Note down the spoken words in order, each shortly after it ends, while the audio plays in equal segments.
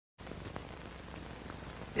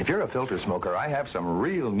If you're a filter smoker, I have some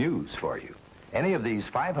real news for you. Any of these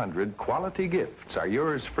 500 quality gifts are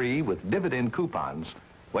yours free with dividend coupons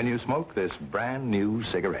when you smoke this brand new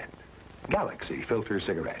cigarette. Galaxy filter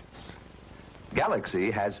cigarettes. Galaxy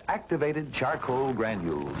has activated charcoal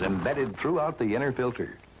granules embedded throughout the inner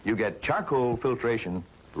filter. You get charcoal filtration,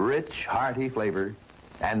 rich, hearty flavor,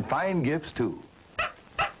 and fine gifts too.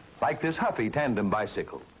 Like this Huffy tandem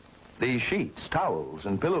bicycle, these sheets, towels,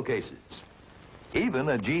 and pillowcases. Even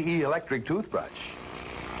a GE electric toothbrush.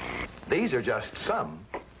 These are just some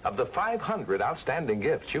of the 500 outstanding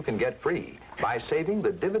gifts you can get free by saving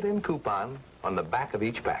the dividend coupon on the back of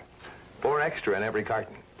each pack. 4 extra in every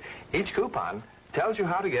carton. Each coupon tells you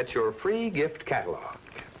how to get your free gift catalog.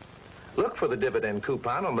 Look for the dividend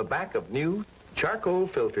coupon on the back of new charcoal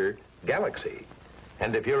filter Galaxy.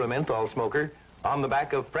 And if you're a menthol smoker, on the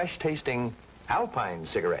back of fresh-tasting Alpine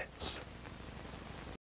cigarettes.